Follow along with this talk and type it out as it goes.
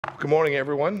Good morning,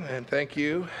 everyone, and thank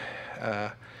you.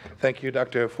 Thank you,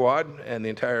 Dr. Fuad, and the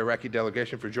entire Iraqi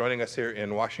delegation for joining us here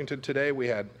in Washington today. We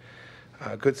had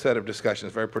a good set of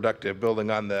discussions, very productive, building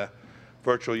on the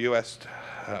virtual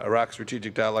U.S.-Iraq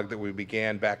strategic dialogue that we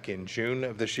began back in June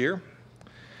of this year.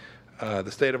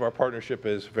 The state of our partnership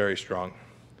is very strong.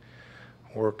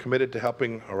 We're committed to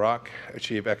helping Iraq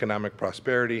achieve economic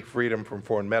prosperity, freedom from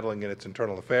foreign meddling in its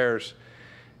internal affairs,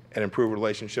 and improve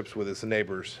relationships with its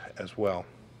neighbors as well.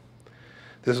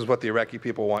 This is what the Iraqi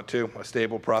people want too, a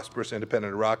stable, prosperous,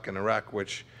 independent Iraq, an Iraq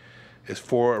which is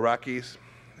for Iraqis,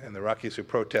 and the Iraqis who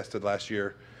protested last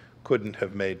year couldn't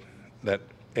have made that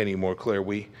any more clear.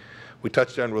 We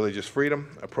touched on religious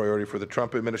freedom, a priority for the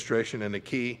Trump administration and a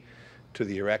key to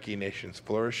the Iraqi nation's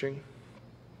flourishing.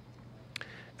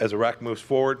 As Iraq moves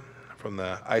forward from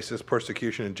the ISIS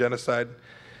persecution and genocide,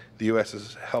 the U.S.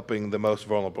 is helping the most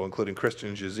vulnerable, including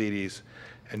Christians, Yazidis,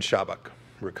 and Shabak,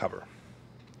 recover.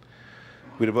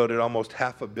 We devoted almost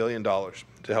 $500 million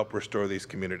to help restore these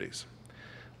communities.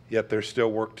 Yet there's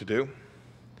still work to do.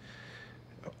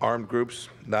 Armed groups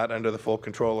not under the full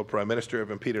control of Prime Minister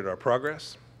have impeded our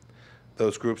progress.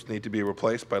 Those groups need to be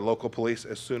replaced by local police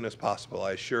as soon as possible.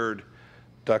 I assured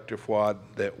Dr. Fuad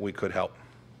that we could help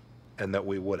and that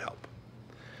we would help.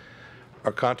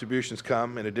 Our contributions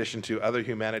come in addition to other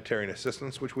humanitarian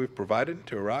assistance which we've provided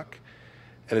to Iraq.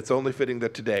 And it's only fitting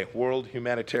that today, World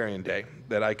Humanitarian Day,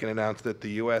 that I can announce that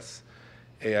the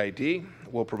USAID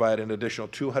will provide an additional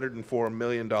 $204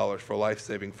 million for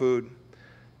life-saving food,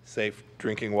 safe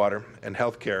drinking water, and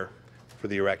health care for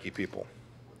the Iraqi people.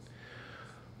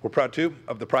 We're proud, too,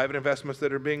 of the private investments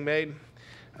that are being made.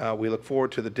 We look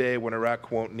forward to the day when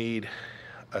Iraq won't need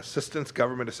assistance,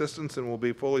 government assistance, and will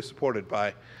be fully supported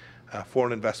by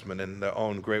foreign investment in their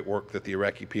own great work that the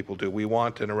Iraqi people do. We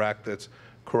want an Iraq that's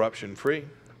corruption-free,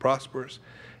 prosperous,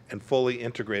 and fully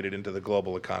integrated into the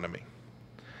global economy.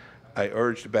 I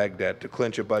urged Baghdad to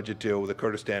clinch a budget deal with the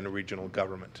Kurdistan regional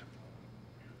government.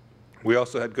 We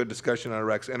also had good discussion on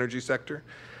Iraq's energy sector,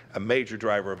 a major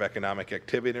driver of economic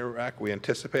activity in Iraq. We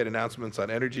anticipate announcements on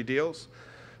energy deals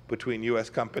between U.S.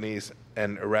 companies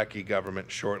and Iraqi government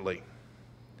shortly.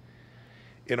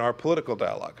 In our political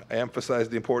dialogue, I emphasized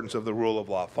the importance of the rule of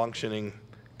law, functioning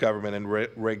government, and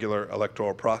regular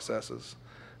electoral processes.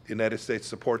 The United States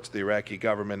supports the Iraqi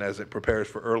government as it prepares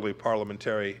for early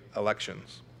parliamentary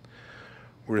elections.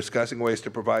 We're discussing ways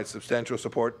to provide substantial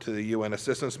support to the UN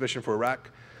assistance mission for Iraq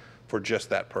for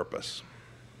just that purpose.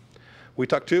 We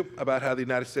talked, too, about how the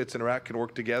United States and Iraq can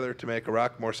work together to make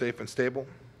Iraq more safe and stable.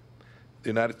 The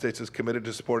United States is committed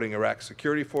to supporting Iraq's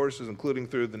security forces, including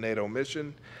through the NATO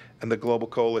mission and the global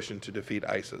coalition to defeat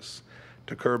ISIS,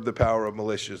 to curb the power of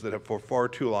militias that have for far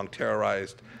too long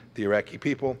terrorized the Iraqi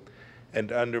people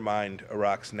and undermined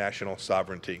Iraq's national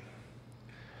sovereignty.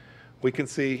 We can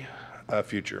see a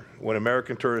future when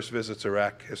American tourists visit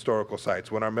Iraq historical sites,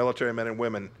 when our military men and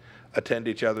women attend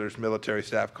each other's military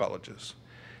staff colleges.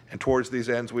 And towards these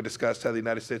ends, we discussed how the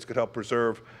United States could help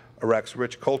preserve Iraq's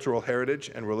rich cultural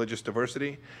heritage and religious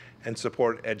diversity and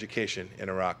support education in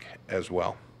Iraq as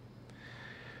well.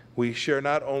 We share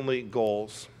not only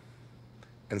goals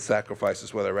and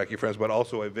sacrifices with our Iraqi friends, but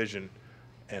also a vision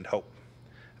and hope.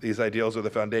 These ideals are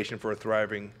the foundation for a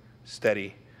thriving,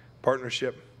 steady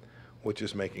partnership, which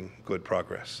is making good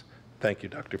progress. Thank you,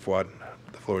 Dr. Fuad.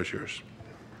 The floor is yours.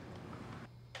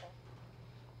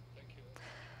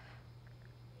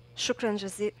 Shukran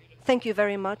Jazil. Thank you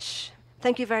very much.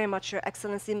 Thank you very much, Your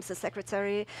Excellency, Mr.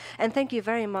 Secretary, and thank you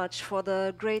very much for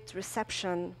the great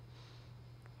reception.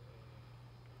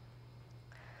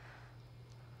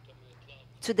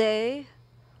 Today,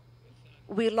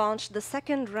 we launched the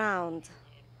second round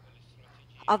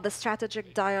of the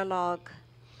strategic dialogue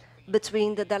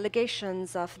between the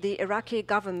delegations of the Iraqi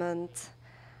government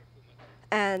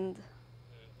and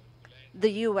the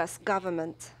U.S.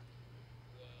 government.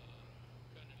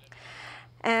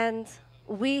 And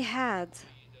we had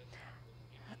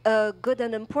a good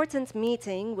and important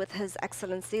meeting with His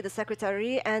Excellency, the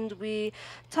Secretary, and we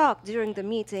talked during the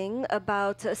meeting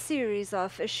about a series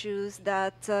of issues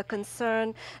that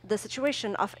concern the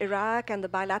situation of Iraq and the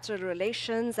bilateral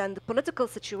relations and the political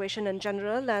situation in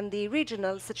general and the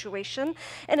regional situation,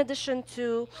 in addition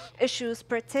to issues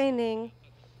pertaining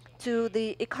to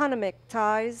the economic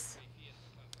ties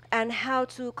and how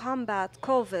to combat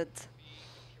COVID.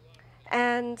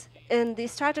 And in the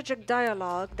strategic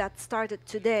dialogue that started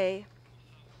today,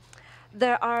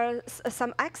 there are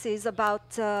some axes about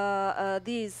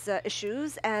these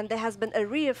issues, and there has been a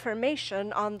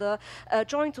reaffirmation on the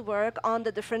joint work on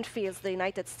the different fields. The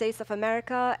United States of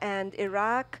America and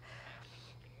Iraq,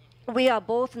 we are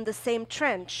both in the same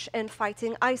trench in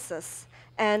fighting ISIS.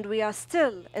 and we are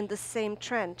still in the same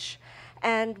trench.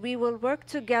 And we will work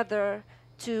together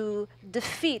to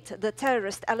defeat the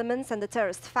terrorist elements and the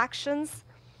terrorist factions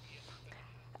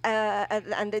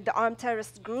and the armed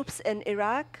terrorist groups in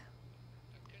Iraq.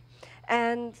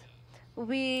 And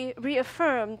we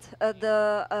reaffirmed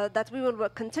that we will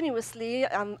work continuously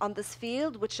on this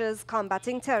field, which is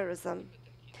combating terrorism.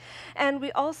 And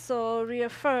we also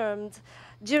reaffirmed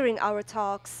during our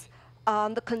talks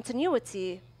the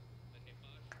continuity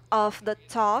of the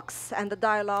talks and the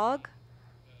dialogue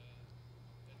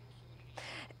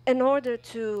in order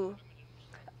to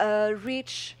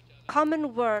reach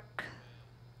common work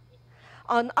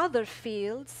on other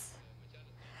fields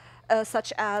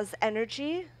such as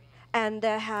energy, and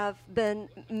there have been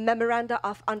memoranda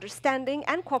of understanding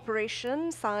and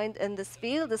cooperation signed in this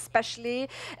field, especially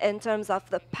in terms of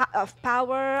the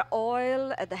power,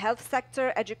 oil, the health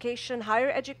sector, education, higher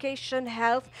education,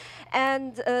 health,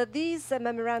 and these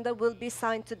memoranda will be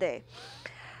signed today.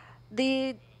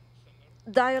 The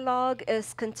dialogue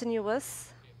is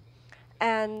continuous,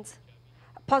 and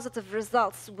positive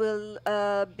results will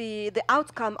be the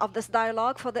outcome of this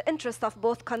dialogue for the interest of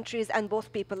both countries and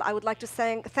both people. I would like to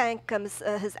thank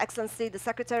His Excellency the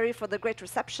Secretary for the great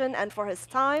reception and for his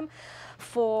time,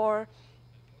 for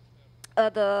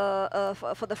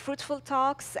the fruitful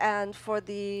talks and for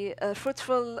the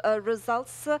fruitful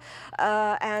results,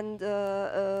 and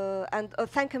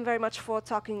thank him very much for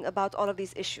talking about all of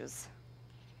these issues.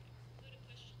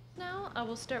 Now I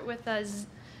will start with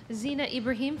Zina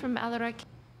Ibrahim from Iraqi.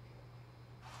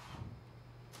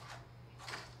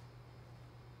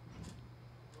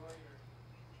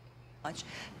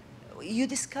 You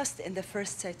discussed in the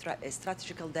first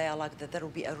strategical dialogue that there will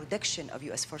be a reduction of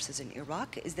U.S. forces in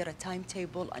Iraq. Is there a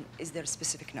timetable and is there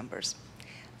specific numbers?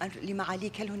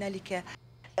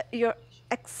 Your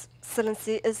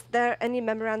Excellency, is there any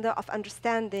memoranda of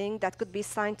understanding that could be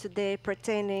signed today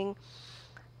pertaining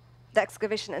the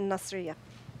excavation in Nasiriyah?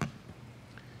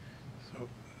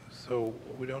 So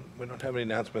we don't have any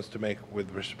announcements to make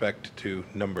with respect to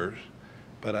numbers,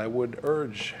 but I would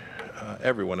urge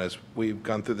everyone, as we've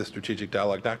gone through the strategic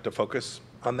dialogue, not to focus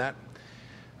on that.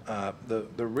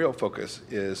 The real focus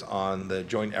is on the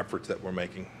joint efforts that we're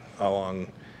making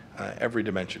along every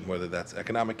dimension, whether that's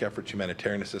economic efforts,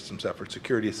 humanitarian assistance efforts,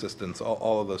 security assistance,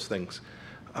 all of those things.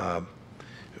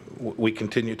 We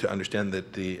continue to understand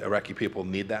that the Iraqi people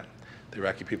need that. The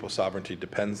Iraqi people's sovereignty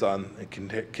depends on a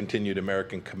continued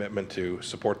American commitment to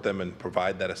support them and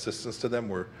provide that assistance to them.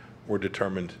 We're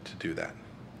determined to do that.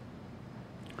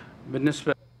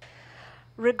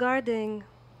 Regarding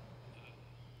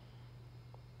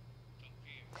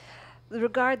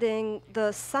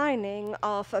the signing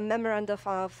of a memorandum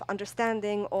of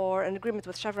understanding or an agreement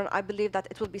with Chevron, I believe that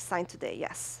it will be signed today,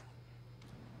 yes.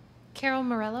 Carol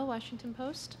Morello, Washington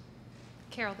Post.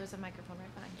 Carol, there's a microphone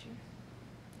right behind you.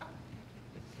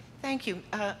 Thank you.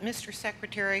 Mr.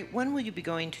 Secretary, when will you be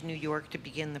going to New York to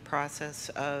begin the process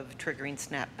of triggering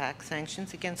snapback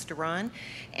sanctions against Iran?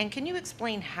 And can you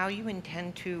explain how you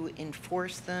intend to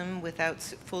enforce them without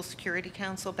full Security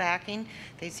Council backing?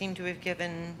 They seem to have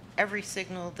given every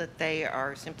signal that they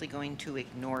are simply going to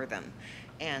ignore them.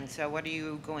 And so what are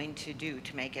you going to do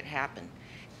to make it happen?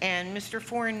 And Mr.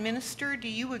 Foreign Minister, do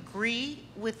you agree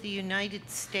with the United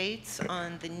States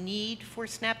on the need for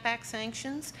snapback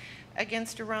sanctions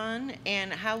against Iran,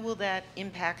 and how will that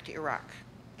impact Iraq?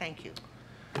 Thank you.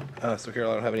 So,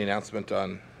 Carol, I don't have any announcement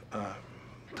on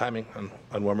timing on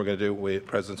when we're going to do. The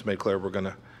President's made clear we're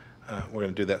going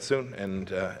to do that soon,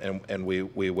 and we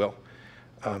will.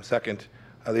 Second,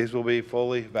 these will be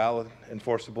fully valid,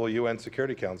 enforceable UN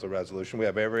Security Council resolution. We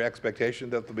have every expectation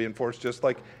that they'll be enforced just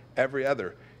like every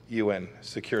other UN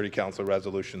Security Council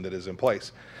resolution that is in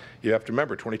place. You have to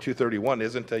remember, 2231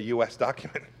 isn't a U.S.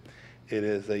 document. It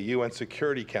is a UN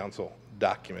Security Council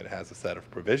document. It has a set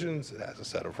of provisions, it has a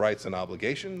set of rights and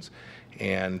obligations,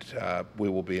 and we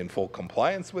will be in full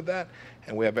compliance with that.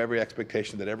 And we have every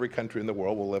expectation that every country in the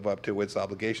world will live up to its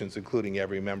obligations, including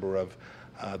every member of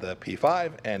the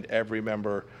P5 and every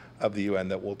member of the UN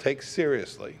that will take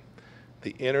seriously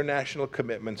the international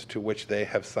commitments to which they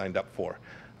have signed up for.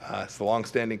 It's the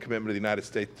longstanding commitment of the United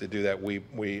States to do that.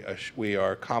 We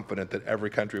are confident that every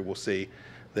country will see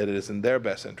that it is in their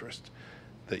best interest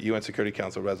that UN Security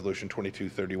Council Resolution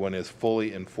 2231 is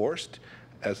fully enforced,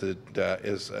 as it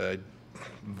is a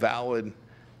valid,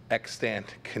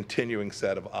 extant, continuing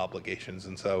set of obligations.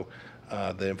 And so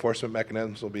the enforcement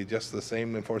mechanisms will be just the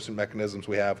same enforcement mechanisms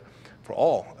we have for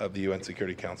all of the UN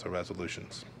Security Council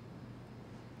resolutions.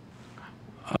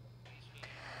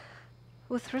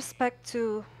 With respect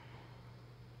to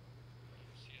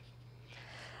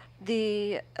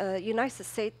the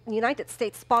United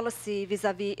States policy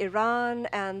vis-à-vis Iran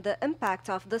and the impact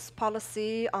of this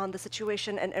policy on the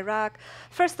situation in Iraq.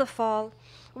 First of all,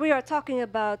 we are talking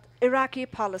about Iraqi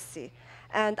policy.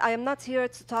 And I am not here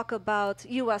to talk about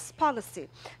U.S. policy.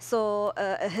 So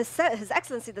His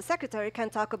Excellency, the Secretary, can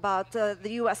talk about the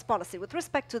U.S. policy. With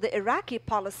respect to the Iraqi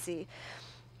policy,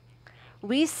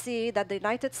 we see that the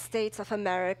United States of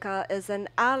America is an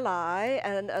ally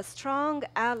and a strong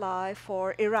ally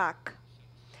for Iraq.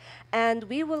 And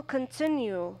we will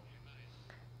continue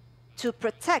to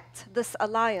protect this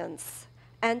alliance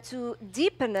and to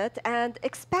deepen it and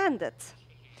expand it.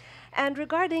 And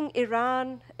regarding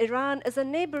Iran, Iran is a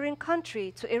neighboring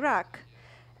country to Iraq.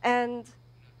 And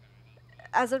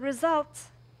as a result,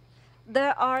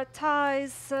 there are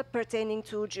ties pertaining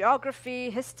to geography,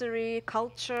 history,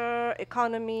 culture,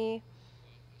 economy.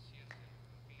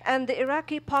 And the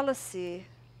Iraqi policy,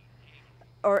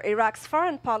 or Iraq's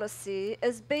foreign policy,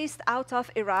 is based out of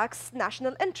Iraq's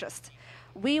national interest.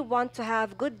 We want to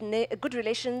have good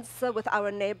relations with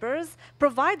our neighbors,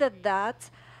 provided that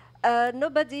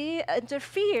nobody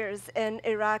interferes in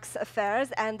Iraq's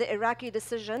affairs, and the Iraqi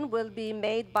decision will be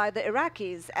made by the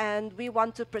Iraqis. And we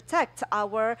want to protect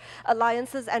our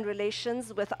alliances and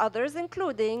relations with others,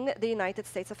 including the United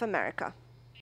States of America.